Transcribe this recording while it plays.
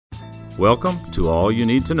Welcome to All You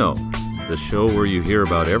Need to Know, the show where you hear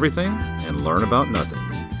about everything and learn about nothing.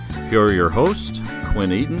 Here are your hosts,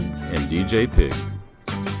 Quinn Eaton and DJ Pig.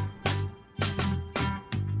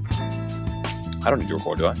 I don't need to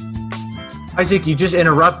record, do I? Isaac, you just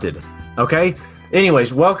interrupted, okay?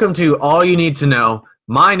 Anyways, welcome to All You Need to Know.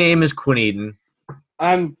 My name is Quinn Eaton.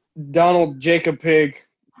 I'm Donald Jacob Pig.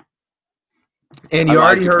 And you I'm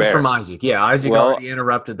already Isaac heard Bear. from Isaac. Yeah, Isaac Well- already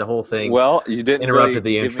interrupted the whole thing. Well, you didn't Interrupted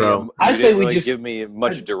really the give intro. Me I say we just- give me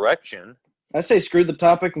much direction. I say screw the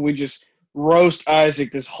topic and we just roast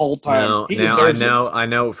Isaac this whole time. No, He now deserves it. I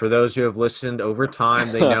know. For those who have listened over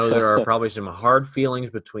time, they know there are probably some hard feelings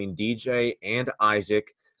between DJ and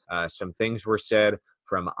Isaac. Some things were said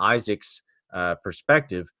from Isaac's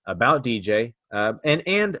perspective about DJ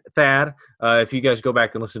and Thad. If you guys go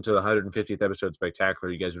back and listen to the 150th episode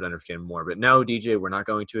Spectacular, you guys would understand more. But no, DJ, we're not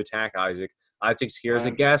going to attack Isaac. Isaac's here as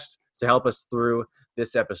a guest to help us through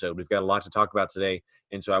this episode. We've got a lot to talk about today,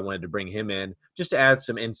 and so I wanted to bring him in just to add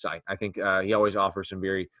some insight. I think he always offers some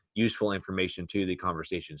very useful information to the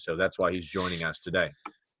conversation, so that's why he's joining us today.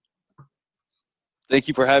 Thank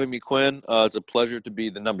you for having me, Quinn. It's a pleasure to be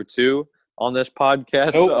the number 2 on this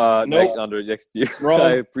podcast. Nope. Under next year. Wrong.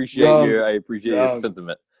 I appreciate Wrong. you. I appreciate your Wrong.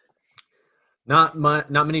 sentiment. Not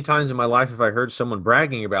many times in my life have I heard someone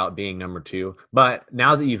bragging about being number 2, but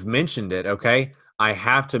now that you've mentioned it, okay, I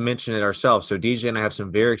have to mention it ourselves. So DJ and I have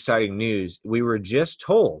some very exciting news. We were just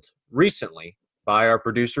told recently by our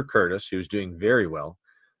producer, Curtis, who's doing very well.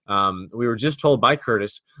 We were just told by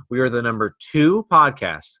Curtis, we are the number 2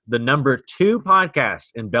 podcast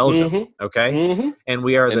in Belgium, okay? Mm-hmm. And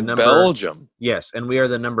we are the In number Belgium. Yes, and we are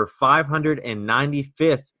the number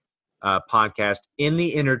 595th podcast in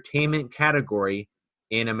the entertainment category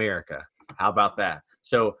in America. How about that?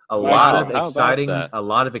 So a lot How about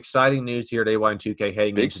that? of exciting news here at AY2K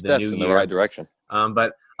heading Big into the steps new in year. the right direction.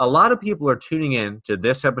 But a lot of people are tuning in to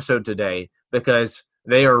this episode today because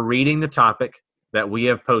they are reading the topic that we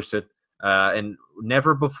have posted, and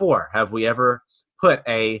never before have we ever put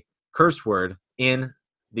a curse word in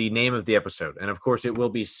the name of the episode. And of course, it will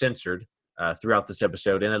be censored throughout this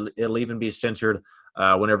episode, and it'll even be censored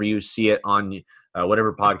whenever you see it on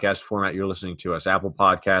whatever podcast format you're listening to us, Apple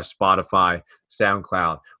Podcasts, Spotify,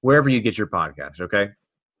 SoundCloud, wherever you get your podcast, okay?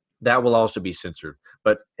 That will also be censored.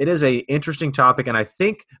 But it is a interesting topic, and I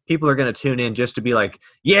think people are going to tune in just to be like,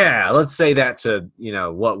 yeah, let's say that to,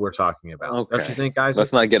 what we're talking about. Okay. Don't you think, guys?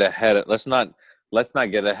 Let's not get ahead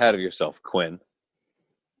of yourself, Quinn.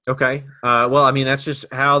 Okay. Well, I mean, that's just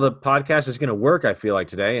how the podcast is going to work, I feel like,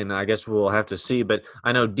 today, and I guess we'll have to see. But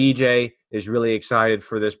I know DJ is really excited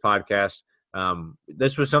for this podcast.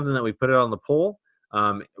 This was something that we put out on the poll.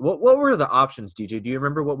 What were the options, DJ? Do you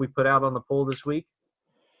remember what we put out on the poll this week?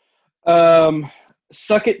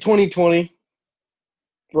 Suck it 2020,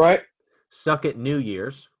 right? Suck it New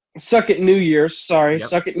Year's. Suck it New Year's. Sorry, Yep.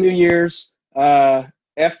 Suck it New Year's.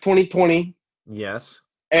 F 2020, Yes.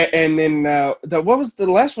 and then what was the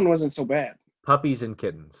last one? Wasn't so bad. Puppies and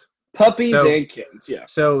kittens. Puppies So- and kittens. Yeah.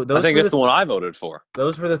 So those I think were that's the one I voted for.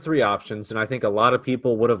 Those were the 3 options, and I think a lot of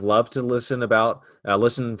people would have loved to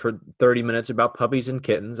listen for 30 minutes about puppies and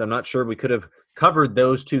kittens. I'm not sure we could have covered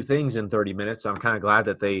those 2 things in 30 minutes. I'm kind of glad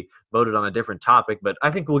that they voted on a different topic, but I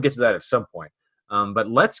think we'll get to that at some point. But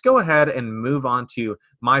let's go ahead and move on to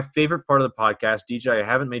my favorite part of the podcast. DJ, I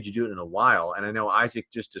haven't made you do it in a while, and I know Isaac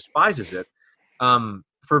just despises it.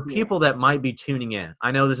 For people that might be tuning in,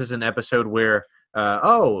 I know this is an episode where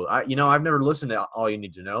I've never listened to All You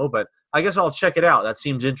Need to Know, but I guess I'll check it out. That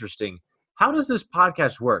seems interesting. How does this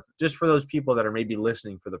podcast work? Just for those people that are maybe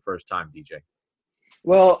listening for the first time, DJ.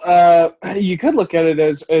 Well, you could look at it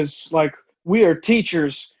as like we are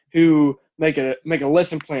teachers who make a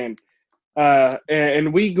lesson plan,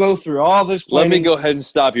 and we go through all this planning. Let me go ahead and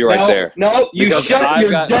stop you right there. No, you Because shut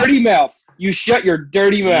your dirty mouth. You shut your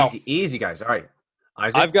dirty mouth. Easy, guys. All right,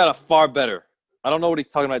 Isaac. I've got a far better. I don't know what he's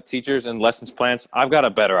talking about, teachers and lessons plans. I've got a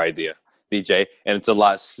better idea, DJ, and it's a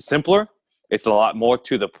lot simpler. It's a lot more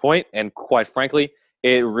to the point, and quite frankly,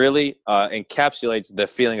 it really encapsulates the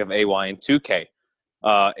feeling of AY and 2K. It's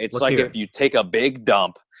Let's like hear if you take a big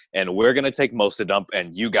dump, and we're going to take most of the dump,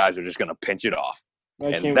 and you guys are just going to pinch it off. I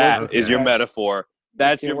can't And wait that with is this your guy. metaphor.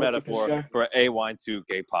 That's can't your wait with this metaphor guy. for AY and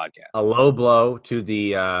 2K podcast. a low blow to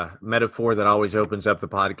the metaphor that always opens up the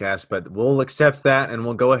podcast, but we'll accept that, and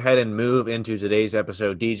we'll go ahead and move into today's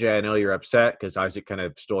episode. DJ, I know you're upset because Isaac kind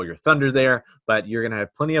of stole your thunder there, but you're going to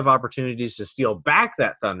have plenty of opportunities to steal back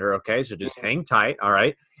that thunder, okay? So just hang tight, all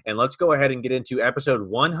right? And let's go ahead and get into episode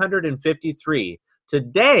 153.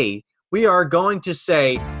 Today, we are going to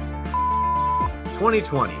say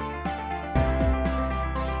 2020.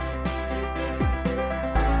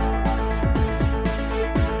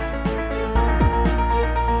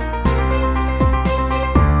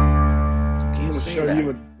 that? you.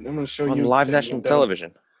 I'm going to show On you live a national taekwondo.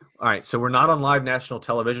 television. All right, so we're not on live national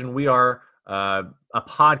television. We are a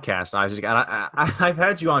podcast, Isaac. And I've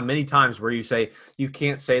had you on many times where you say you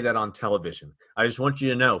can't say that on television. I just want you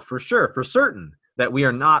to know for sure, for certain, that we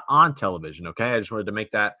are not on television. Okay, I just wanted to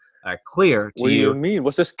make that clear to What do you. you mean?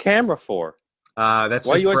 What's this camera for? That's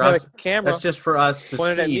Why just you always for have us. a camera? That's just for us to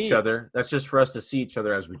pointed see at each me? other. That's just for us to see each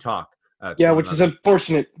other as we talk. To Yeah, one which is another.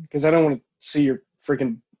 unfortunate because I don't want to see your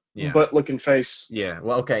freaking Yeah. butt-looking face. Yeah.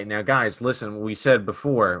 Well, okay. Now, guys, listen. We said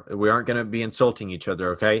before we aren't going to be insulting each other,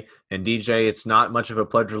 okay? And DJ, it's not much of a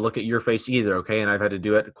pleasure to look at your face either, okay? And I've had to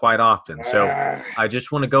do it quite often. So I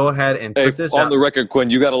just want to go ahead and Hey, put this on out. the record, Quinn,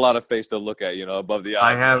 you got a lot of face to look at, above the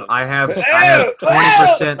eyes. I have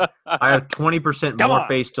 20%. I have 20% Come more on.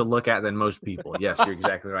 face to look at than most people. Yes, you're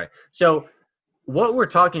exactly right. So, what we're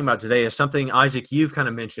talking about today is something, Isaac, you've kind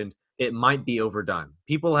of mentioned. It might be overdone.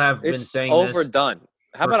 People have been It's saying this overdone.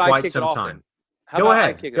 How for about I quite kick some it off? time. How Go about I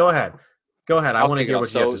ahead. kick it Go off? ahead. Go ahead. I I'll want to kick hear it what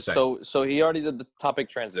off. you have to say. So he already did the topic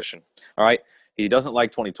transition. All right. He doesn't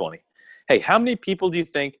like 2020. Hey, how many people do you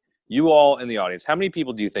think, you all in the audience, how many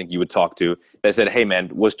people do you think you would talk to that said, hey, man,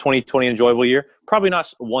 was 2020 an enjoyable year? Probably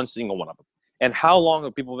not one single one of them. And how long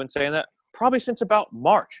have people been saying that? Probably since about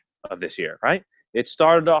March of this year, right? It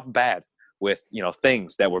started off bad with,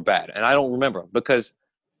 things that were bad. And I don't remember because,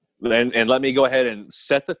 and let me go ahead and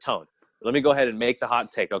set the tone. Let me go ahead and make the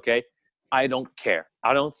hot take, okay? I don't care.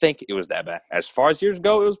 I don't think it was that bad. As far as years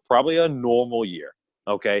go, it was probably a normal year,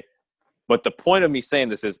 okay? But the point of me saying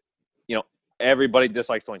this is, everybody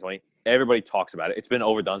dislikes 2020. Everybody talks about it. It's been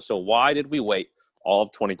overdone. So why did we wait all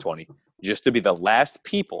of 2020 just to be the last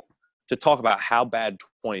people to talk about how bad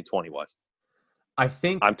 2020 was? I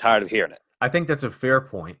think I'm tired of hearing it. I think that's a fair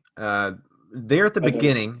point. There at the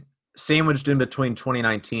beginning, sandwiched in between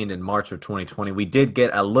 2019 and March of 2020, we did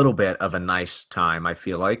get a little bit of a nice time, I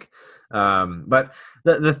feel like. But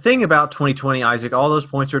the thing about 2020, Isaac, all those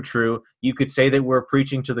points are true. You could say that we're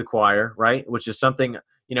preaching to the choir, right? Which is something,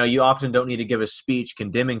 you often don't need to give a speech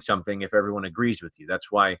condemning something if everyone agrees with you.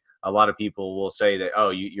 That's why a lot of people will say that, oh,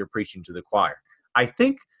 you're preaching to the choir. I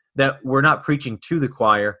think that we're not preaching to the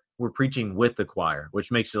choir. We're preaching with the choir,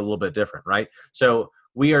 which makes it a little bit different, right? So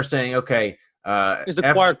we are saying, okay. Is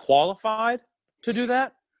the choir qualified to do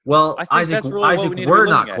that? Well, I think Isaac, that's really what we need to be we're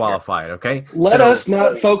looking not at qualified, okay? Let us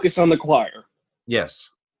not focus on the choir. Yes,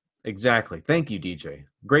 exactly. Thank you, DJ.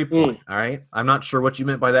 Great point, all right? I'm not sure what you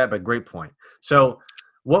meant by that, but great point. So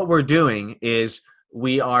what we're doing is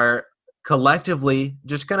we are collectively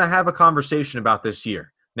just going to have a conversation about this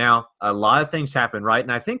year. Now, a lot of things happened, right?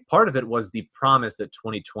 And I think part of it was the promise that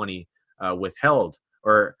 2020 withheld,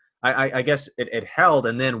 or I guess it held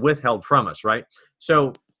and then withheld from us, right?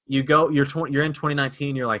 So you're in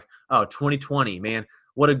 2019, you're like, oh, 2020, man,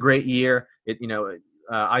 what a great year.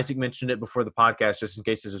 Isaac mentioned it before the podcast, just in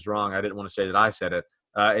case this is wrong. I didn't want to say that I said it.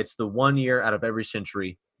 It's the one year out of every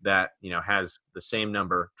century that, has the same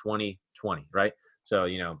number, 2020, right? So,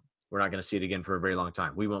 we're not going to see it again for a very long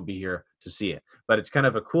time. We won't be here to see it. But it's kind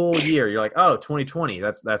of a cool year. You're like, oh, 2020,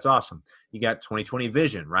 that's awesome. You got 2020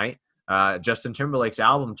 Vision, right? Justin Timberlake's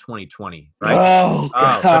album 2020, right? Oh,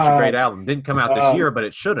 such a great album. Didn't come out this year, but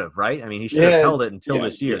it should have, right? I mean, he should have held it until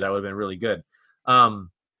this year. That would have been really good.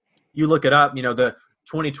 You look it up, the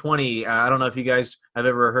 2020, I don't know if you guys have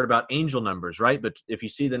ever heard about angel numbers, right? But if you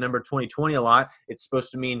see the number 2020 a lot, it's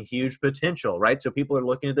supposed to mean huge potential, right? So people are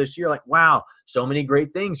looking at this year like, wow, so many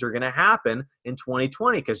great things are going to happen in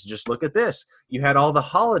 2020 because just look at this. You had all the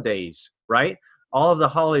holidays, right? All of the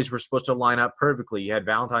holidays were supposed to line up perfectly. You had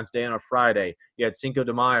Valentine's Day on a Friday. You had Cinco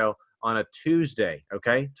de Mayo on a Tuesday,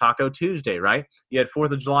 okay? Taco Tuesday, right? You had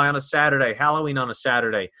 4th of July on a Saturday, Halloween on a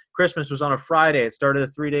Saturday. Christmas was on a Friday. It started a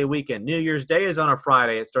 3-day weekend. New Year's Day is on a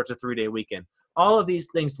Friday. It starts a 3-day weekend. All of these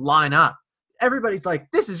things line up. Everybody's like,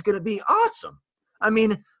 this is going to be awesome. I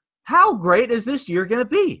mean, how great is this year going to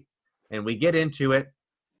be? And we get into it,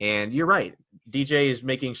 and you're right. DJ is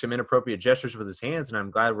making some inappropriate gestures with his hands, and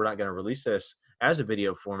I'm glad we're not going to release this as a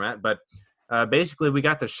video format. But basically, we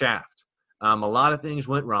got the shaft. A lot of things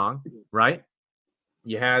went wrong, right?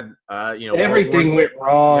 You had, everything went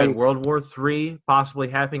wrong. You had World War III possibly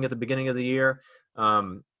happening at the beginning of the year.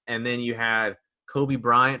 And then you had Kobe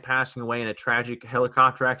Bryant passing away in a tragic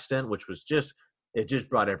helicopter accident, which was it just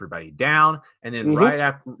brought everybody down. And then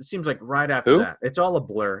it seems like right after that, it's all a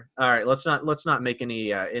blur. All right, let's not make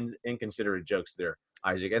any inconsiderate jokes there,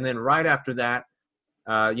 Isaac. And then right after that,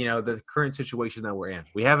 the current situation that we're in.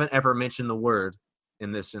 We haven't ever mentioned the word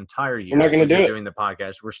in this entire year. We're not going to do it. Doing the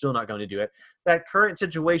podcast. We're still not going to do it. That current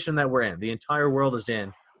situation that we're in, the entire world is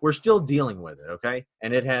in, we're still dealing with it, okay?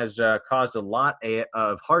 And it has caused a lot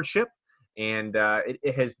of hardship, and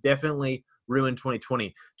it has definitely ruined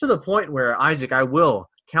 2020 to the point where, Isaac, I will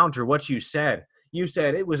counter what you said. You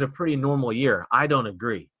said it was a pretty normal year. I don't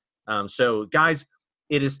agree. So, guys,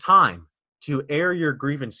 it is time to air your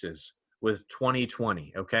grievances with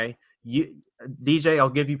 2020, okay? DJ, I'll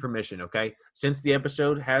give you permission, okay? Since the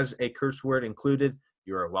episode has a curse word included,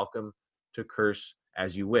 you are welcome to curse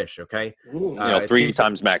as you wish, okay? Ooh. Three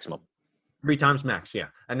times maximum. 3 times max, yeah.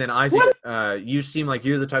 And then Isaac, you seem like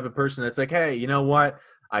you're the type of person that's like, hey, you know what?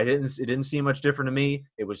 It didn't seem much different to me.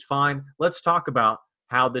 It was fine. Let's talk about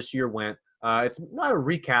how this year went. It's not a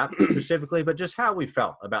recap specifically, but just how we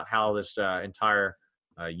felt about how this entire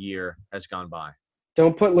year has gone by.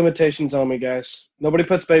 Don't put limitations on me, guys. Nobody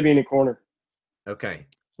puts baby in a corner. Okay.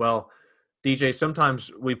 Well, DJ,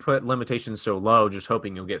 sometimes we put limitations so low just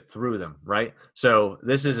hoping you'll get through them, right? So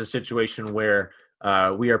this is a situation where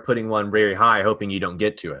we are putting one very high, hoping you don't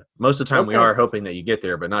get to it. Most of the time we are hoping that you get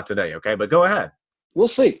there, but not today, okay? But go ahead. We'll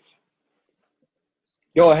see.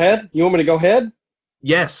 Go ahead. You want me to go ahead?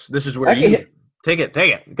 Yes, this is where you take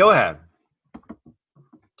it. Go ahead.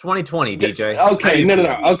 2020, DJ. Okay,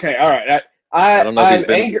 no. Okay, all right.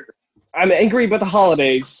 I'm angry about the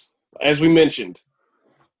holidays, as we mentioned.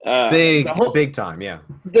 Big time, yeah.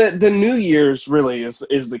 The New Year's really is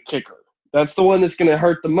the kicker. That's the one that's going to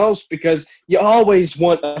hurt the most because you always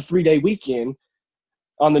want a 3-day weekend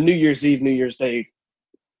on the New Year's Eve, New Year's Day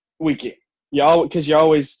weekend. Because you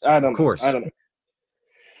always, I don't know.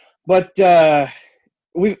 But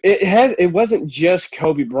it wasn't just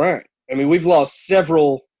Kobe Bryant. I mean, we've lost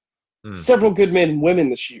several good men and women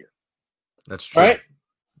this year. That's true. Right?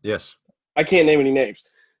 Yes. I can't name any names,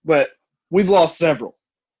 but we've lost several.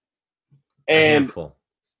 And a handful.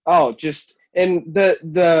 And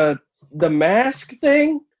the mask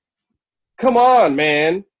thing? Come on,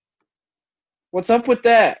 man. What's up with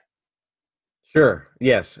that? Sure.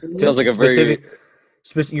 Yes. Sounds like a very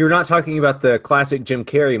you're not talking about the classic Jim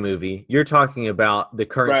Carrey movie. You're talking about the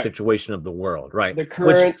current situation of the world, right? The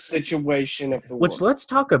current situation of the world. Which let's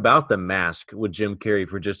talk about The Mask with Jim Carrey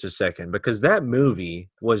for just a second, because that movie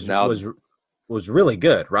was really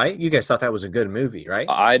good, right? You guys thought that was a good movie, right?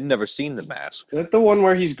 I'd never seen The Mask. Is that the one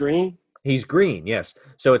where he's green? He's green, yes.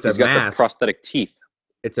 So he's got the prosthetic teeth.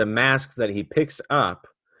 It's a mask that he picks up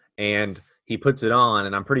and he puts it on,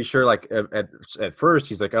 and I'm pretty sure, like at first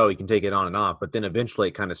he's like, oh, he can take it on and off, but then eventually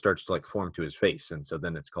it kind of starts to like form to his face, and so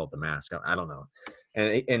then it's called the mask. I don't know,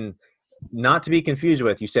 and not to be confused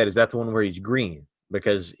with, you said, is that the one where he's green?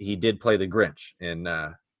 Because he did play the Grinch in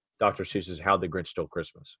Dr. Seuss's How the Grinch Stole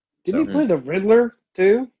Christmas. Didn't he play the Riddler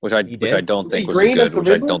too? Which I don't think was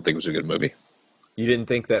a good movie. You didn't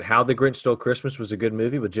think that How the Grinch Stole Christmas was a good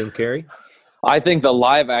movie with Jim Carrey? I think the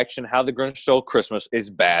live action How the Grinch Stole Christmas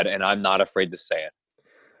is bad, and I'm not afraid to say it.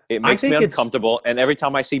 It makes me uncomfortable, and every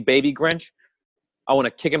time I see Baby Grinch, I want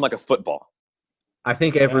to kick him like a football. I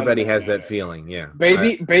think everybody has that feeling, yeah.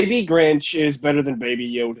 Baby Grinch is better than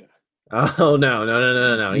Baby Yoda. Oh, no.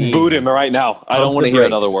 Boot him right now. I don't want to hear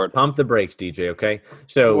another word. Pump the brakes, DJ, okay?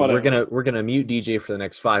 So we're gonna mute DJ for the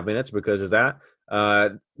next 5 minutes because of that.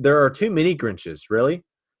 There are too many Grinches, really.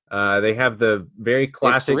 They have the very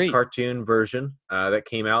classic cartoon version that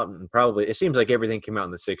came out, and probably it seems like everything came out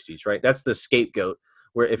in the 60s, right? That's the scapegoat.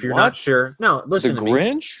 Where if you're not sure, no, listen to me. The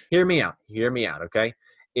Grinch? Hear me out, okay?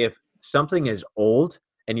 If something is old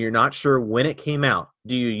and you're not sure when it came out,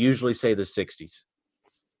 do you usually say the 60s?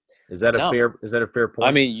 Is that a fair point?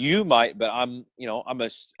 I mean, you might, but I'm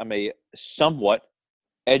a somewhat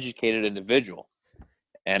educated individual,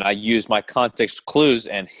 and I use my context clues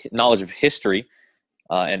and knowledge of history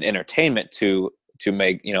and entertainment to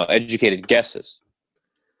make educated guesses.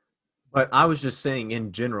 But I was just saying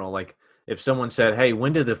in general, like if someone said, "Hey,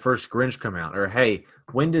 when did the first Grinch come out?" or "Hey,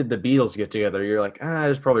 when did the Beatles get together?" You're like, it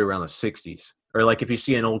was probably around the 60s. Or like if you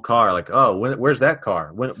see an old car, like, "Oh, where's that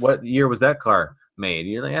car? What year was that car made?"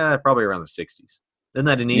 You're like, probably around the 60s. Isn't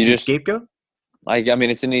that an easy scapegoat? I mean,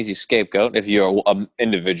 it's an easy scapegoat if you're an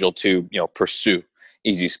individual to pursue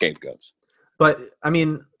easy scapegoats. But I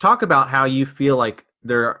mean, talk about how you feel like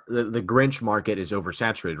the Grinch market is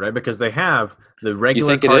oversaturated, right? Because they have the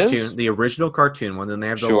regular cartoon, the original cartoon one, then they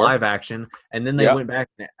have the live action, and then they went back.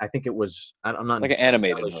 I think it was, I'm not like an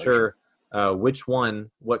animated sure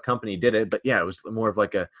what company did it, but yeah, it was more of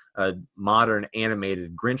like a modern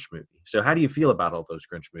animated Grinch movie. So how do you feel about all those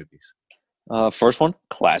Grinch movies? First one,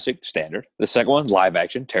 classic, standard. The second one, live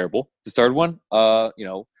action, terrible. The third one, a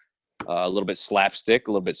little bit slapstick,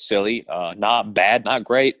 a little bit silly, not bad, not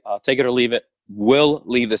great. Take it or leave it. We'll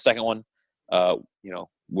leave the second one.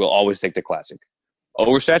 We'll always take the classic.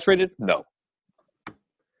 Oversaturated? No.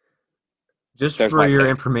 Just for your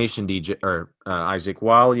information, DJ or Isaac,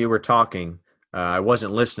 while you were talking, I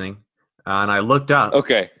wasn't listening. and I looked up.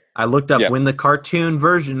 Okay. Yeah. when the cartoon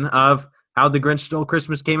version of How the Grinch Stole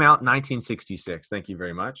Christmas came out in 1966. Thank you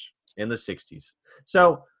very much. In the 60s.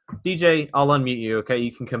 So, DJ, I'll unmute you, okay?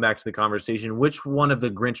 You can come back to the conversation. Which one of the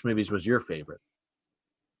Grinch movies was your favorite?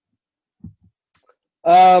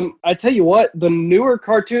 I tell you what, the newer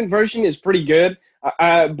cartoon version is pretty good,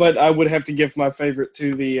 but I would have to give my favorite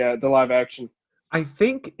to the live action. I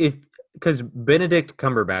think because Benedict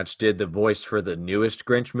Cumberbatch did the voice for the newest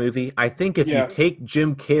Grinch movie, I think if you take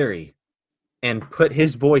Jim Carrey and put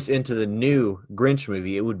his voice into the new Grinch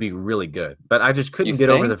movie, it would be really good. But I just couldn't get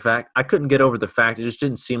over the fact. I couldn't get over the fact it just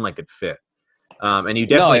didn't seem like it fit. And you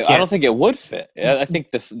definitely can't. I don't think it would fit. I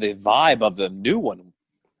think the vibe of the new one,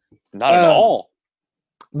 not at all.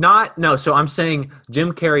 So I'm saying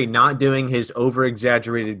Jim Carrey not doing his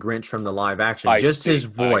over-exaggerated Grinch from the live action, his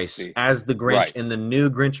voice as the Grinch in the new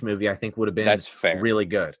Grinch movie, I think would have been really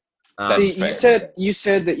good. You said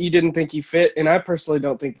that you didn't think he fit, and I personally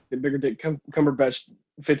don't think that Benedict Cumberbatch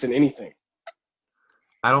fits in anything.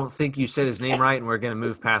 I don't think you said his name right, and we're going to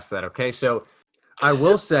move past that, okay? So I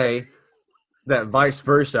will say that vice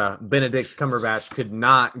versa, Benedict Cumberbatch could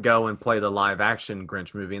not go and play the live-action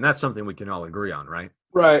Grinch movie, and that's something we can all agree on, right?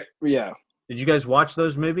 Right, yeah. Did you guys watch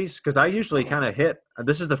those movies? Because I usually kind of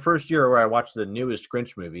this is the first year where I watched the newest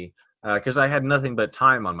Grinch movie because I had nothing but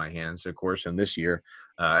time on my hands, of course, in this year,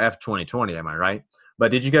 F2020, am I right?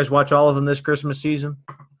 But did you guys watch all of them this Christmas season?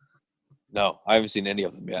 No, I haven't seen any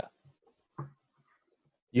of them yet.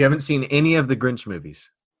 You haven't seen any of the Grinch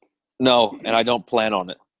movies? No, and I don't plan on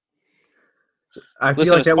it. I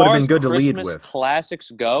feel like that would have been good to lead Christmas with.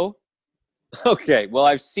 Classics go. Okay, well,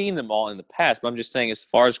 I've seen them all in the past, but I'm just saying as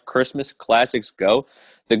far as Christmas classics go,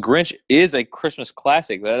 The Grinch is a Christmas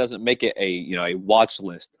classic, but that doesn't make it a watch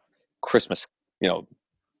list Christmas,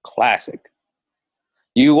 classic.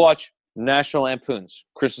 You watch National Lampoon's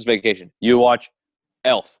Christmas Vacation. You watch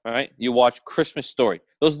Elf, all right? You watch Christmas Story.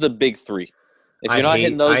 Those are the big three. If you're not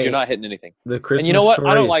hitting those, you're not hitting anything. The Christmas and you know what? Story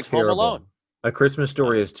I don't like terrible. Home Alone. A Christmas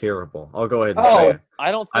Story is terrible. I'll go ahead and say it.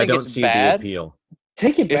 I don't think it's see bad. the appeal.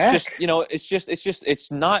 Take it back.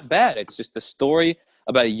 It's not bad. It's just the story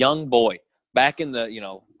about a young boy back in the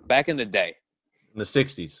day. In the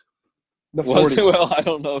 60s. The 40s. Well, I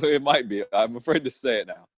don't know. It might be. I'm afraid to say it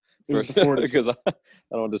now. It was the 40s. Because I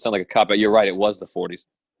don't want to sound like a cop out. You're right. It was the 40s.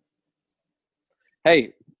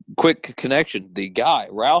 Hey, quick connection. The guy,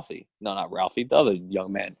 Ralphie. No, not Ralphie. The other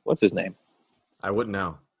young man. What's his name? I wouldn't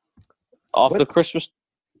know. The Christmas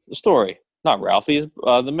Story. Not Ralphie. Is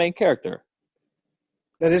the main character.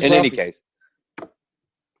 That is in Ralphie. any case.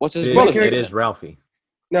 What's his brother's name? It is Ralphie.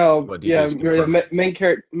 No, the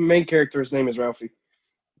main character's name is Ralphie.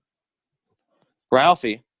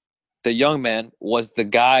 Ralphie, the young man, was the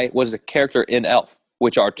character in Elf,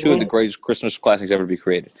 which are two of the greatest Christmas classics ever to be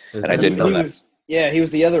created. And I didn't know that. He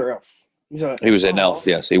was the other elf. He was an elf,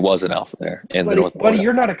 yes. He was an elf there. Buddy,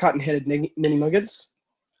 you're not a cotton-headed ninny muggins.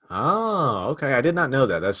 Oh, okay. I did not know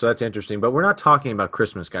that. That's interesting. But we're not talking about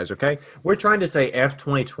Christmas, guys, okay? We're trying to say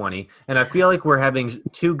F2020, and I feel like we're having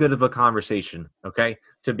too good of a conversation, okay,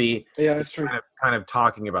 to be that's true. Kind of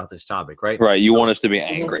talking about this topic, right? Right. You want us to be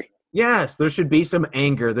angry. Yes, there should be some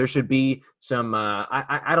anger. There should be some,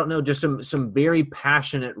 I don't know, just some very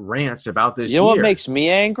passionate rants about this year. You know what makes me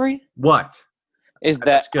angry? What? Is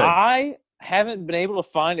that I haven't been able to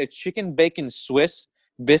find a chicken bacon Swiss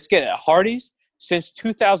biscuit at Hardee's since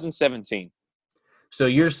 2017. So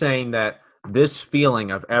you're saying that this feeling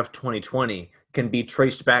of F2020 can be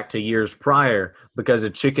traced back to years prior because a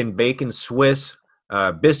chicken bacon Swiss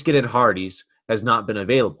biscuit at Hardee's has not been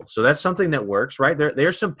available. So that's something that works, right?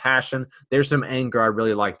 There's some passion. There's some anger. I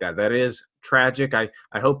really like that. That is tragic. I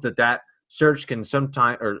hope that search can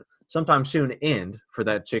sometime soon end for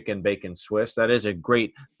that chicken bacon Swiss. That is a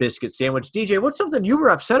great biscuit sandwich. DJ, what's something you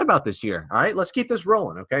were upset about this year? All right, let's keep this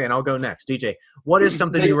rolling, okay? And I'll go next. DJ, what is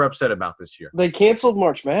something you were upset about this year? They canceled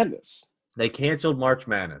March Madness. They canceled March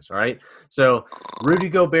Madness, all right? So Rudy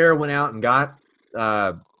Gobert went out and got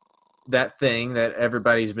that thing that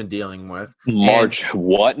everybody's been dealing with.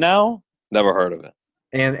 What now? Never heard of it.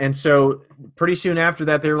 And so pretty soon after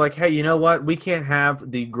that, they were like, hey, you know what? We can't have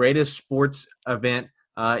the greatest sports event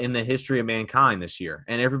in the history of mankind this year.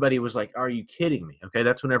 And everybody was like, are you kidding me? Okay,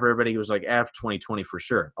 that's whenever everybody was like F2020 for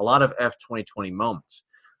sure. A lot of F2020 moments.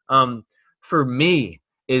 For me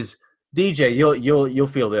is, DJ, you'll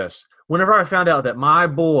feel this. Whenever I found out that my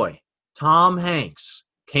boy, Tom Hanks,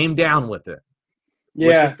 came down with it,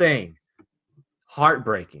 with the thing,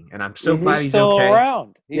 heartbreaking. And I'm so glad he's still okay.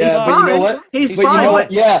 around. He's fine. You know what? He's fine. You know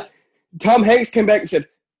what? Yeah. Tom Hanks came back and said,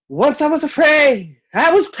 once I was afraid,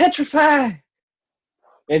 I was petrified.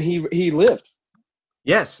 And he lived.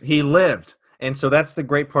 Yes, he lived. And so that's the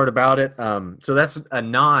great part about it. So that's a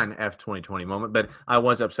non-F 2020 moment, but I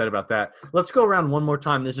was upset about that. Let's go around one more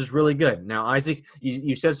time. This is really good. Now, Isaac,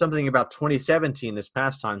 you said something about 2017 this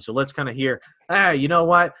past time. So let's kind of hear, hey, you know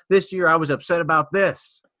what? This year I was upset about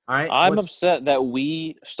this. All right. I'm upset that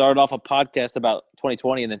we started off a podcast about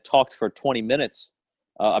 2020 and then talked for 20 minutes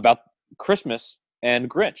about Christmas and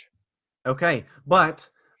Grinch. Okay. But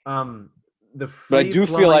But I do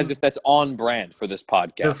feel as if that's on brand for this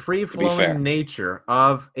podcast. The free-flowing nature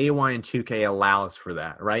of AY and 2K allows for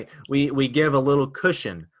that, right? We give a little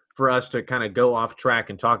cushion for us to kind of go off track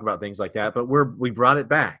and talk about things like that, but we brought it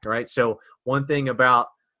back, right? So one thing about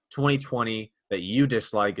 2020 that you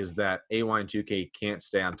dislike is that AY and 2K can't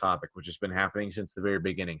stay on topic, which has been happening since the very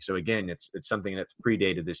beginning. So again, it's something that's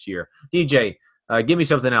predated this year. DJ, give me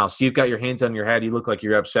something else. You've got your hands on your head. You look like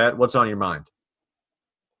you're upset. What's on your mind?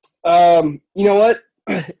 You know what?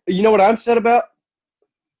 You know what I'm upset about?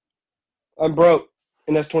 I'm broke,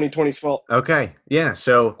 and that's 2020's fault. Okay, yeah.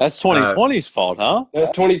 So that's 2020's fault, huh?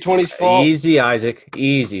 That's 2020's fault. Easy, Isaac.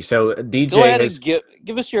 Easy. So DJ, go ahead and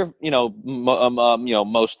give us your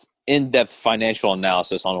most in-depth financial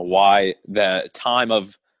analysis on why the time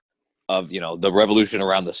of the revolution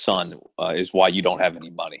around the sun is why you don't have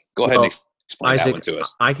any money. Go ahead and explain Isaac, that one to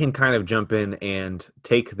us. I can kind of jump in and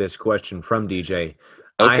take this question from DJ.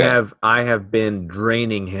 Okay. I have been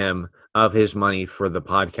draining him of his money for the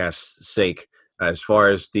podcast's sake, as far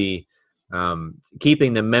as the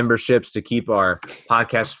keeping the memberships to keep our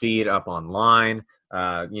podcast feed up online.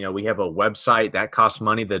 We have a website that costs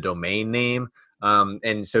money, the domain name.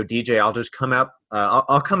 And so DJ, I'll just come out.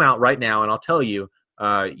 I'll come out right now and I'll tell you,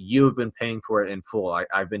 you have been paying for it in full.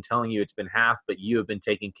 I've been telling you it's been half, but you have been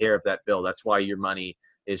taking care of that bill. That's why your money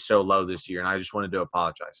is so low this year. And I just wanted to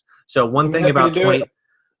apologize. So one thing about 20.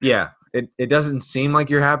 Yeah, it doesn't seem like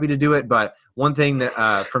you're happy to do it, but one thing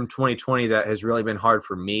that from 2020 that has really been hard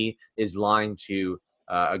for me is lying to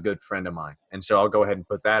a good friend of mine. And so I'll go ahead and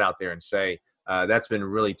put that out there and say that's been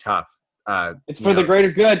really tough. It's for the greater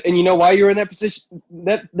good. And you know why you're in that position,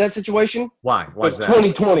 that situation? Why? Why is that?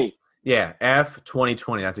 2020. Yeah, F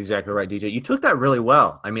 2020. That's exactly right, DJ. You took that really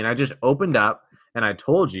well. I mean, I just opened up and I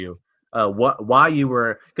told you why you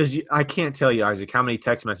were, because I can't tell you, Isaac, how many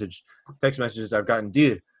text messages I've gotten.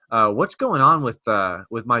 Dude, what's going on with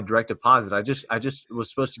my direct deposit? I just was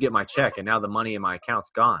supposed to get my check, and now the money in my account's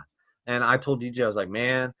gone. And I told DJ, I was like,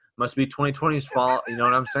 man, must be 2020's fault. You know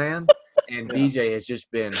what I'm saying? And DJ has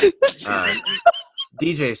just been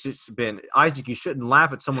Isaac. You shouldn't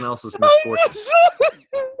laugh at someone else's misfortune.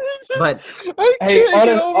 But hey,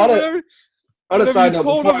 on a side note,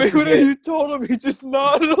 whatever you told him, he just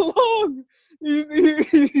nodded along.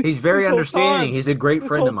 He's very understanding. He's a great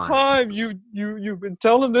friend of mine. This whole time you've been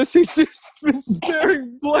telling this, he's just been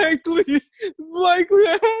staring blankly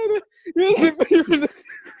ahead. He hasn't even.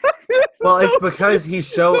 Well, it's because he's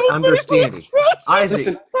so understanding.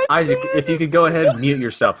 Isaac, if you could go ahead and mute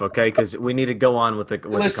yourself, okay? Because we need to go on with the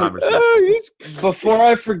conversation. Before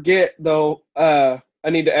I forget, though, I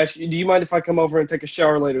need to ask you, do you mind if I come over and take a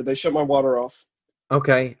shower later? They shut my water off.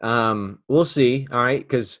 Okay. We'll see. All right.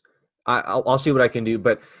 Because I'll see what I can do.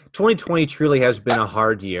 But 2020 truly has been a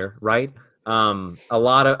hard year, right? A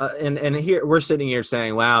lot of and here we're sitting here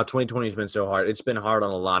saying, wow, 2020 has been so hard. It's been hard on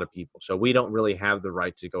a lot of people. So we don't really have the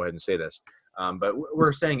right to go ahead and say this. But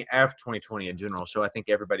we're saying F 2020 in general. So I think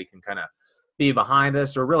everybody can kind of be behind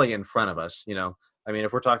us or really in front of us, I mean,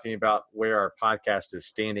 if we're talking about where our podcast is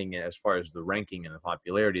standing as far as the ranking and the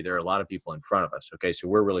popularity, there are a lot of people in front of us. Okay, so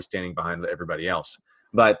we're really standing behind everybody else.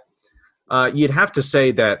 But you'd have to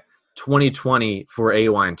say that 2020 for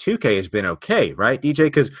AY and 2K has been okay, right, DJ?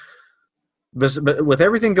 Because with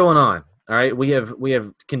everything going on, all right, we have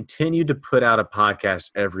continued to put out a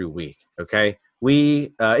podcast every week. Okay,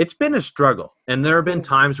 it's been a struggle, and there have been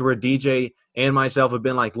times where DJ and myself have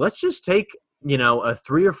been like, let's just take a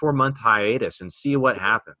 3 or 4 month hiatus and see what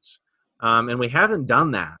happens. And we haven't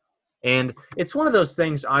done that. And it's one of those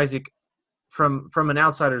things, Isaac, from an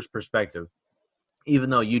outsider's perspective,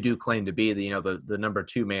 even though you do claim to be the number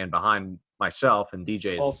 2 man behind myself and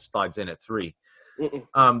DJ slides in at 3.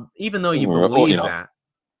 Even though you believe that,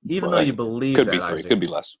 though you believe could that, be 3, Isaac, could be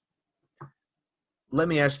less. Let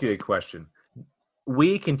me ask you a question.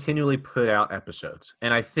 We continually put out episodes,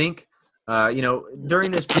 and I think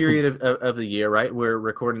during this period of the year, right, we're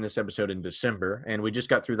recording this episode in December, and we just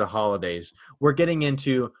got through the holidays. We're getting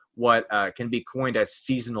into what can be coined as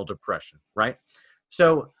seasonal depression, right?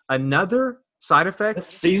 So another side effect. That's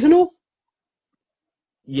seasonal?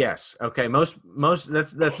 Yes. Okay. Most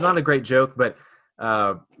that's not a great joke, but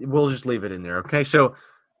we'll just leave it in there. Okay. So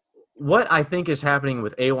what I think is happening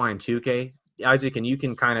with AY and 2K Isaac, and you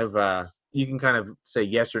can kind of say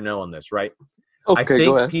yes or no on this, right? Okay, I think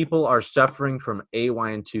go ahead. people are suffering from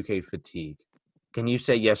AY2K fatigue. Can you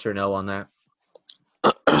say yes or no on that?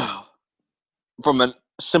 From a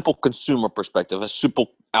simple consumer perspective, a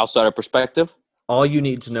simple outsider perspective, All you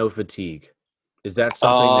need to know fatigue. Is that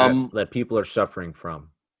something that people are suffering from?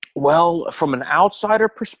 well, from an outsider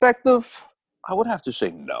perspective, I would have to say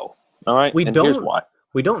no. All right, We and don't- here's why.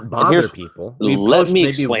 We don't bother here's- people. We let post me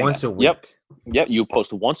maybe explain once that. a week. Yep, you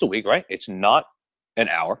post once a week, right? It's not an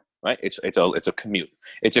hour, right? It's a commute.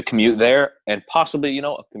 It's a commute there, and possibly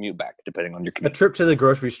a commute back, depending on your A commute. trip to the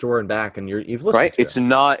grocery store and back, and you've listened Right? to It's it.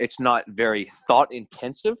 not very thought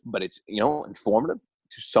intensive, but it's informative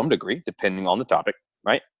to some degree, depending on the topic,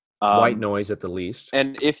 right? White noise at the least.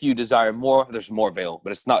 And if you desire more, there's more available,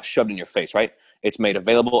 but it's not shoved in your face, right? It's made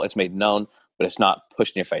available, it's made known, but it's not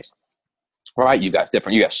pushed in your face, right? You got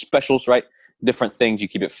specials, right? Different things. You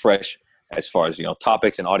keep it fresh as far as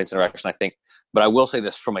topics and audience interaction, I think. But I will say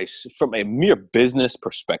this from a mere business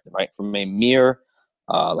perspective, right? From a mere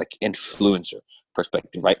like influencer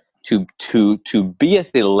perspective, right? To be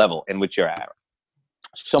at the level in which you're at,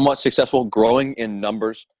 somewhat successful, growing in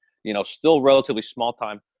numbers, still relatively small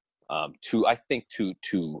time. To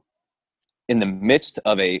in the midst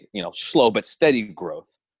of a slow but steady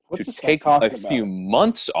growth, What's this to guy take talking a about? few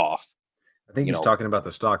months off, I think he's talking about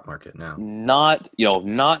the stock market now.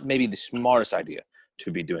 not maybe the smartest idea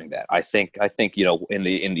to be doing that. I think in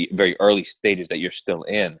the very early stages that you're still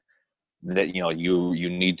in, that you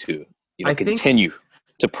need to I think- continue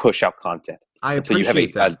to push out content I until you have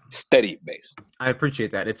appreciate a that. steady base. I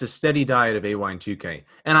appreciate that. It's a steady diet of AY2K.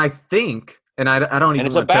 And I think, and I don't And even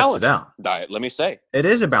it's a want to test it balanced out. diet, let me say. It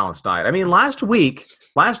is a balanced diet. I mean, last week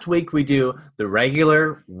we do the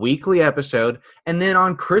regular weekly episode, and then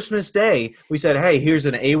on Christmas Day we said, "Hey, here's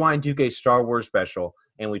an AY2K Star Wars special,"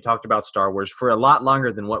 and we talked about Star Wars for a lot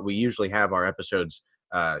longer than what we usually have our episodes.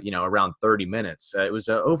 Around 30 minutes. It was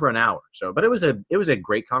over an hour. But it was a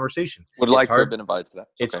great conversation. Would It's like to hard- have been invited to that.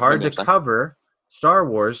 It's Okay, hard maybe to next time. cover Star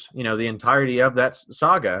Wars, the entirety of that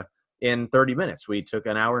saga in 30 minutes. We took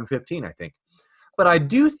an hour and 15, I think. But I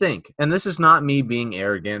do think, and this is not me being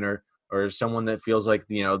arrogant or someone that feels like,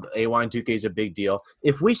 the AY2K is a big deal.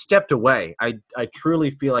 If we stepped away, I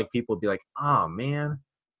truly feel like people would be like, oh, man,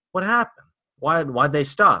 what happened? Why'd they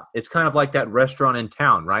stop? It's kind of like that restaurant in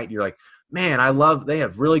town, right? You're like, man, they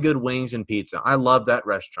have really good wings and pizza. I love that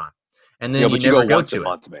restaurant. And then But you never go go once to a it.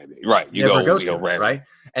 month, maybe. Right. You Never go to it, random. right?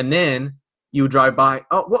 And then you drive by.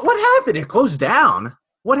 Oh, what happened? It closed down.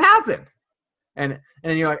 What happened? And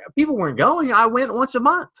you're like, people weren't going. I went once a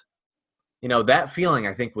month. That feeling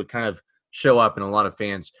I think would kind of show up in a lot of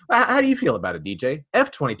fans. How do you feel about it, DJ?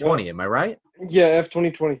 F2020, am I right? Yeah,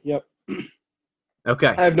 F2020. Yep.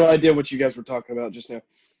 Okay. I have no idea what you guys were talking about just now.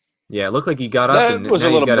 Yeah, it looked like you got up That and was now a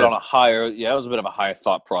you little got bit on a higher. Yeah, it was a bit of a higher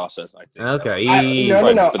thought process, I think. Okay.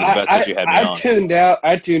 No. For the best that you had me I on. tuned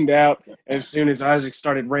out as soon as Isaac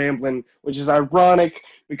started rambling, which is ironic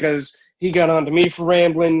because he got onto me for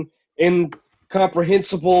rambling.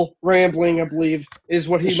 Incomprehensible rambling, I believe, is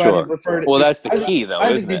what he might have referred it Well, to. that's the key, though.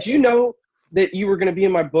 Isaac, isn't did it? you know that you were going to be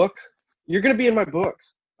in my book? You're going to be in my book,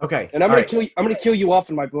 Okay. and I'm all going right. to kill you. I'm going to kill you off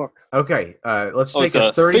in my book. Okay, let's Oh, take it's a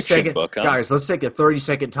a 30-second fiction book, huh? guys. Let's take a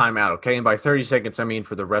 30-second timeout, okay? And by 30 seconds, I mean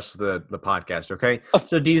for the rest of the podcast, okay?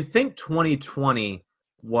 So, do you think 2020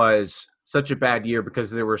 was such a bad year because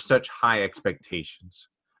there were such high expectations,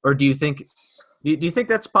 or do you think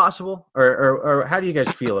that's possible, or how do you guys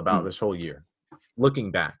feel about this whole year,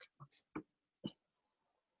 looking back?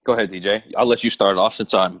 Go ahead, DJ. I'll let you start off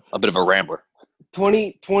since I'm a bit of a rambler.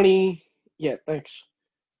 2020. Yeah, thanks.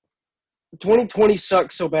 2020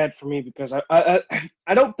 sucked so bad for me because I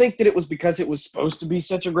don't think that it was because it was supposed to be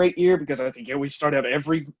such a great year, because I think we start out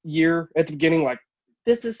every year at the beginning like,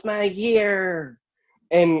 this is my year.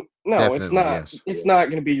 And no, it's Definitely, not. yes. It's not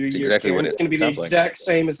going to be your It's year. exactly Karen. what It's it going to be the sounds like. exact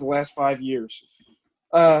same as the last 5 years.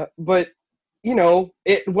 But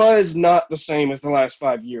it was not the same as the last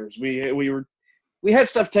 5 years. We had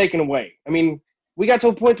stuff taken away. I mean, we got to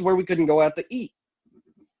a point to where we couldn't go out to eat.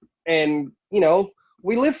 And,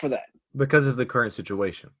 we live for that, Because of the current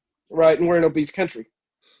situation. right? And we're an obese country.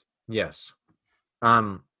 Yes.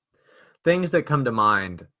 Things that come to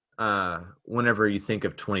mind whenever you think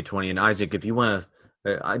of 2020, and Isaac, if you want to,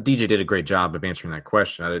 DJ did a great job of answering that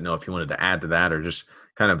question. I didn't know if you wanted to add to that or just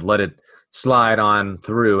kind of let it slide on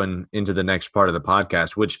through and into the next part of the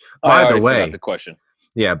podcast, which, I by the already way, forgot the question.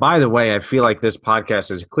 yeah, by the way, I feel like this podcast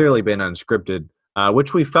has clearly been unscripted,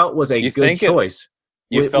 which we felt was a You good think it- choice.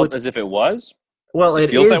 You With- felt with- as if it was? Well, It it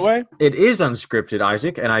feels is. that way? It is unscripted,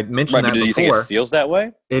 Isaac, and I mentioned Right, that but do you before. think it feels that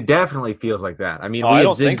way? It definitely feels like that. I mean, Oh, we I have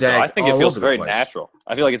don't think so. zigzagged I think it all feels over the very place. natural.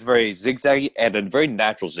 I feel like it's very zigzaggy and a very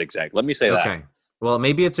natural zigzag. Let me say that. Okay. Well,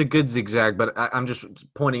 maybe it's a good zigzag, but I'm just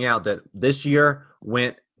pointing out that this year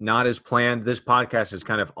went not as planned. This podcast has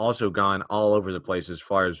kind of also gone all over the place as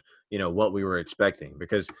far as, what we were expecting,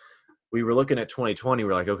 because we were looking at 2020.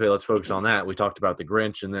 We're like, okay, let's focus on that. We talked about the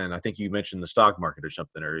Grinch, and then I think you mentioned the stock market or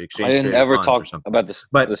something, or exchange I didn't traded ever funds talk or something.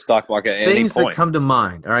 about the stock market at any Things that point. come to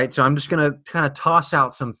mind. All right. So I'm just going to kind of toss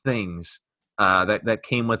out some things that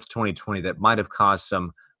came with 2020 that might have caused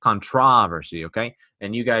some controversy. Okay.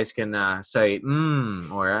 And you guys can say,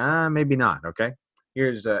 or maybe not. Okay.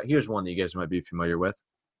 Here's one that you guys might be familiar with.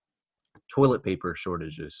 Toilet paper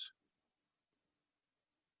shortages.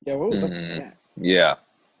 Yeah, what was up with that? Yeah.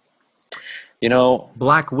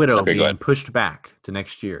 Black Widow Okay, go being ahead. pushed back to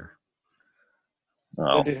next year.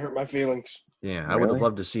 Oh, That did hurt my feelings. Yeah, I would have Really?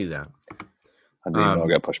 loved to see that. I didn't even know I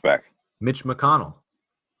got pushed back. Mitch McConnell.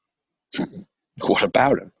 What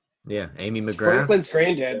about him? Yeah, Amy McGrath. Franklin's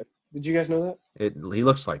granddad. Did you guys know that? He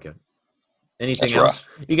looks like it. Anything That's else?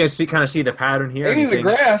 You guys kind of see the pattern here? Amy Anything?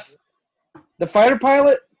 McGrath, the fighter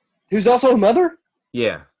pilot, who's also a mother.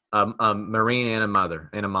 Yeah, Marine and a mother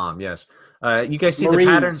and a mom. Yes. You guys see Marine,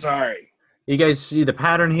 the pattern? sorry. You guys see the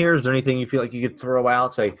pattern here? Is there anything you feel like you could throw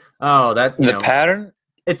out? Say, oh, that The pattern?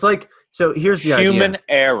 It's like, so. Here's the Human idea.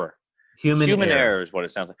 error. Human error is what it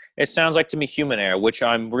sounds like. It sounds like to me human error, which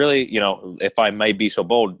I'm really, if I may be so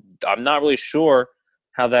bold, I'm not really sure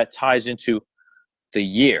how that ties into the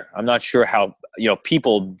year. I'm not sure how,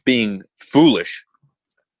 people being foolish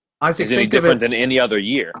Isaac, is any think of different it- than any other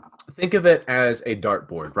year. Think of it as a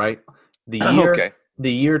dartboard, right? The year, Okay.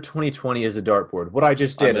 the year 2020 is a dartboard. What I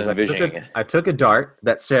just did I'm is envisioning it. I took a dart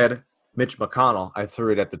that said Mitch McConnell. I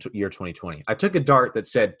threw it at the year 2020. I took a dart that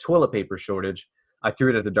said toilet paper shortage. I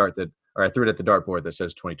threw it at the dartboard that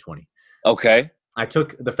says 2020. Okay. I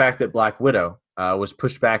took the fact that Black Widow was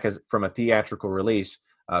pushed back from a theatrical release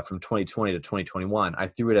from 2020 to 2021. I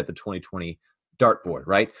threw it at the 2020 dartboard,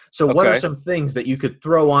 right? So what are Okay. some things that you could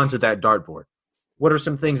throw onto that dartboard? What are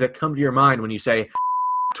some things that come to your mind when you say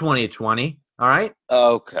 2020? All right?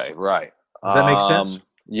 Okay. Right. Does that make sense?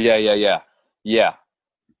 Yeah.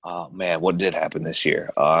 Oh man, what did happen this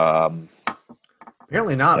year?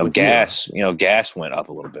 Apparently not. with you. Gas went up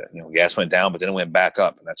a little bit. Gas went down, but then it went back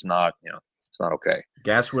up, and that's not, it's not okay.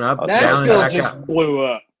 Gas went up, That That down, and still back just up. blew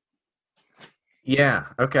up. Yeah.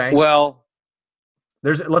 Okay. Well,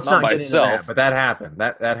 Let's not not by get into itself. that, but that happened.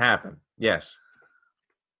 That happened. Yes.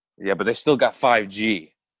 yeah, but they still got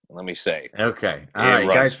 5G. Let me say, Okay. it All right,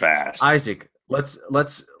 runs guys. fast. Isaac, let's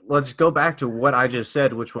go back to what I just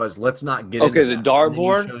said, which was let's not get Okay, into the that, and then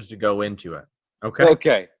dartboard? You chose to go into it. Okay.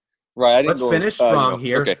 Okay. Right. I didn't Let's go, finish strong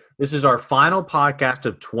here. Okay. This is our final podcast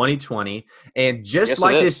of 2020, and just Yes, it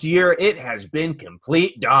like is. this year, it has been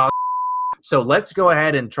complete dog. So let's go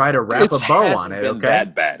ahead and try to wrap a bow on it. Been Okay.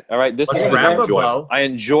 that bad. All right. This Let's is wrap a enjoy. bow. I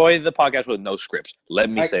enjoy the podcast with no scripts. Let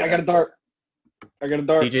me say I that. got a dart.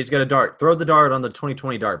 DJ's got a dart. Throw the dart on the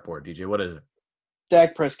 2020 dartboard. DJ, what is it?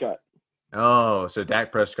 Dak Prescott. Oh, so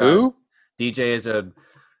Dak Prescott. Who? DJ is a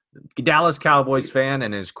Dallas Cowboys fan,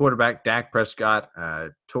 and his quarterback, Dak Prescott,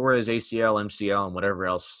 tore his ACL, MCL, and whatever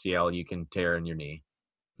else CL you can tear in your knee.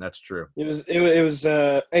 That's true. It was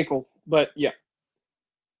ankle, but yeah.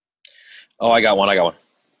 Oh, I got one.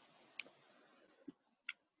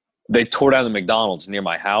 They tore down the McDonald's near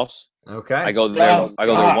my house. Okay. I go there. Oh, I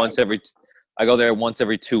go God. there once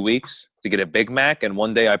every 2 weeks to get a Big Mac. And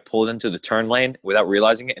one day I pulled into the turn lane without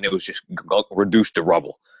realizing it, and it was just reduced to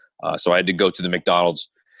rubble. So I had to go to the McDonald's.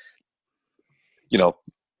 I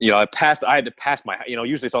had to pass my.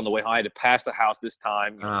 Usually it's on the way home. I had to pass the house this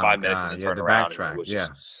time. 5 minutes God, and you then had turn to around. backtrack, And it was yeah.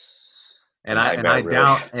 just And a I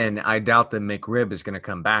nightmare, doubt the McRib is going to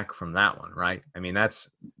come back from that one, right? I mean, that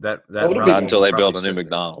Not run not until they probably build a new should be.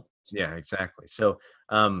 McDonald's. Yeah, exactly. So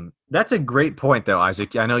that's a great point, though,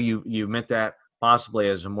 Isaac. I know you meant that possibly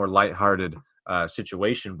as a more lighthearted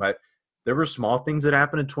situation, but there were small things that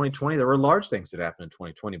happened in 2020. There were large things that happened in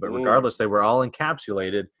 2020, but regardless, they were all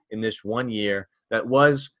encapsulated in this one year that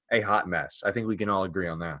was a hot mess. I think we can all agree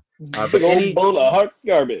on that. But Big old bowl of hot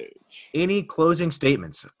garbage. any closing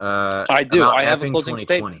statements? I do. about I have a effing closing 2020?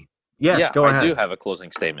 statement. Yes, Yeah, go ahead. I do have a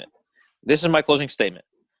closing statement. This is my closing statement.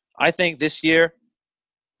 I think this year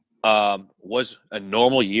was a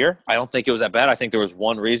normal year. I don't think it was that bad. I think there was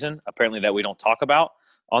one reason, apparently, that we don't talk about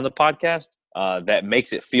on the podcast that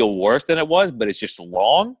makes it feel worse than it was, but it's just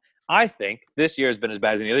long. I think this year has been as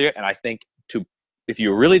bad as any other year, and I think if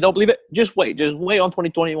you really don't believe it, just wait on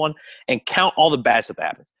 2021 and count all the bad stuff that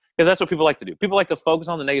happened. Because that's what people like to do. People like to focus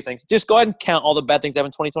on the negative things. Just go ahead and count all the bad things that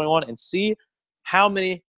happened in 2021 and see how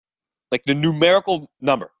many, like the numerical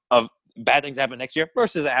number of bad things happen next year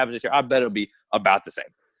versus that happened this year. I bet it'll be about the same.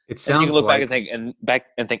 It sounds and you can look like, back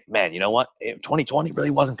and think, man, you know what? 2020 really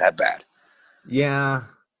wasn't that bad. yeah.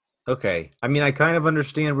 Okay. I mean, I kind of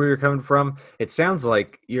understand where you're coming from. It sounds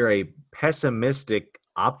like you're a pessimistic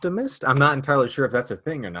optimist. I'm not entirely sure if that's a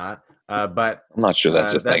thing or not, but I'm not sure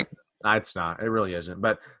that's a thing. It's not. It really isn't.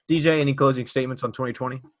 But DJ, any closing statements on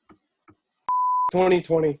 2020?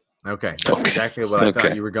 2020. Okay. That's exactly what I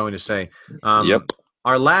thought you were going to say. Yep.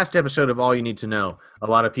 Our last episode of All You Need to Know. A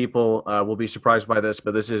lot of people will be surprised by this,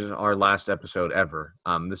 but this is our last episode ever.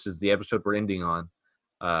 This is the episode we're ending on.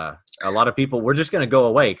 A lot of people, we're just going to go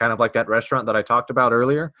away, kind of like that restaurant that I talked about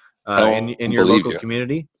earlier in your local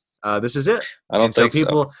community. This is it. I don't think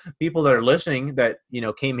so. People that are listening that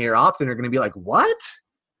came here often are going to be like, "What?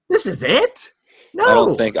 This is it?" No, I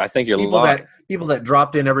don't think. I think you're lying. People that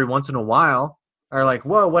dropped in every once in a while are like,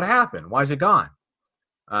 "Whoa, what happened? Why is it gone?"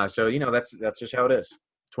 So that's just how it is.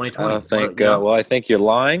 2020. I don't think. Well, I think you're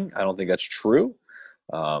lying. I don't think that's true.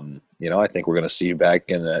 I think we're going to see you back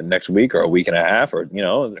in the next week or a week and a half or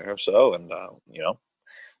so, and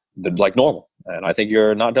like normal. And I think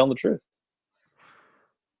you're not telling the truth.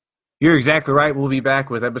 You're exactly right. We'll be back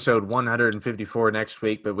with episode 154 next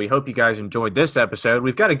week, but we hope you guys enjoyed this episode.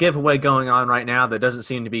 We've got a giveaway going on right now that doesn't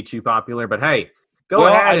seem to be too popular, but hey, go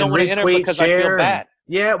ahead and retweet, because share. I feel bad.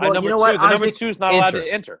 Yeah, well, you know what? The number 2 is not allowed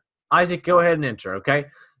to enter. Isaac, go ahead and enter, okay?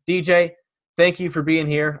 DJ, thank you for being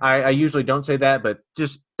here. I usually don't say that, but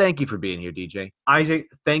just thank you for being here, DJ. Isaac,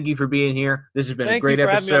 thank you for being here. This has been a great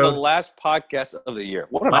episode. Thank you for having me on the last podcast of the year.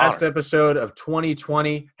 What an last honor. episode of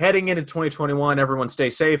 2020. Heading into 2021, everyone stay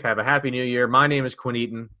safe. Have a happy new year. My name is Quinn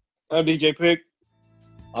Eaton. I'm DJ Pig.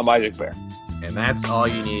 I'm Isaac Bear. And that's all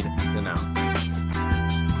you need to know.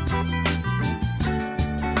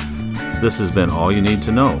 This has been All You Need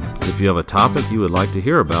to Know. If you have a topic you would like to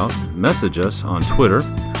hear about, message us on Twitter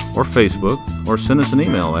or Facebook, or send us an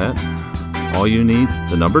email at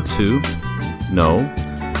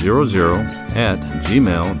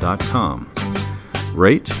allyouneedthenumber2know00@gmail.com.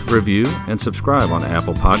 Rate, review, and subscribe on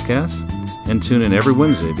Apple Podcasts, and tune in every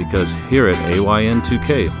Wednesday because here at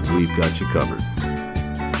AYN2K, we've got you covered.